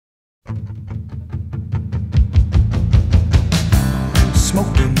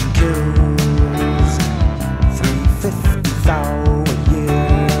smoking kills 350 thou a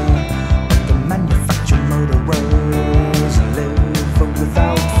year, but the manufactured murderers live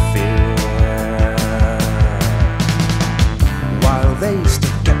without fear. While they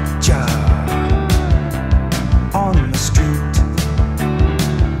still get ya on the street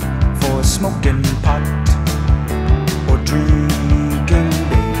for smoking pot or drinking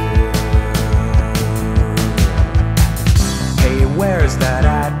beer. Hey, where's that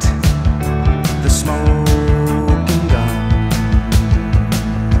at? The smoking gun.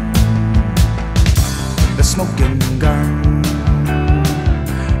 The smoking gun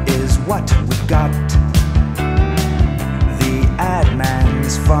is what we got. The ad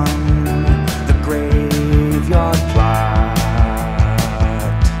man's fun, the graveyard plot.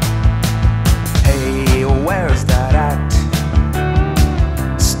 Hey, where's that at?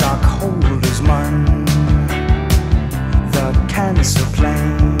 Stockholders mun, the cancer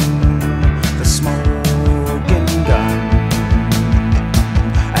plane, the smoking gun.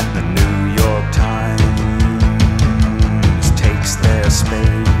 And the New York Times takes their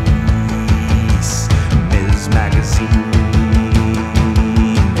space. Ms. Magazine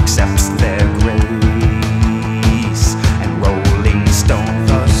accepts their grace, and Rolling Stone,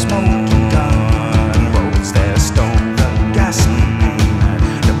 the smoking gun, rolls their stone. The gasoline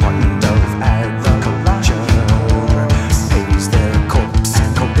Department of Agriculture pays their corpse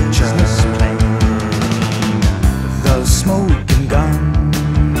culture claim. The smoking gun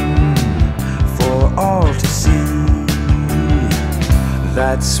for all to see.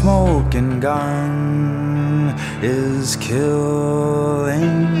 That smoking gun is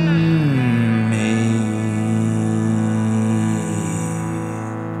killing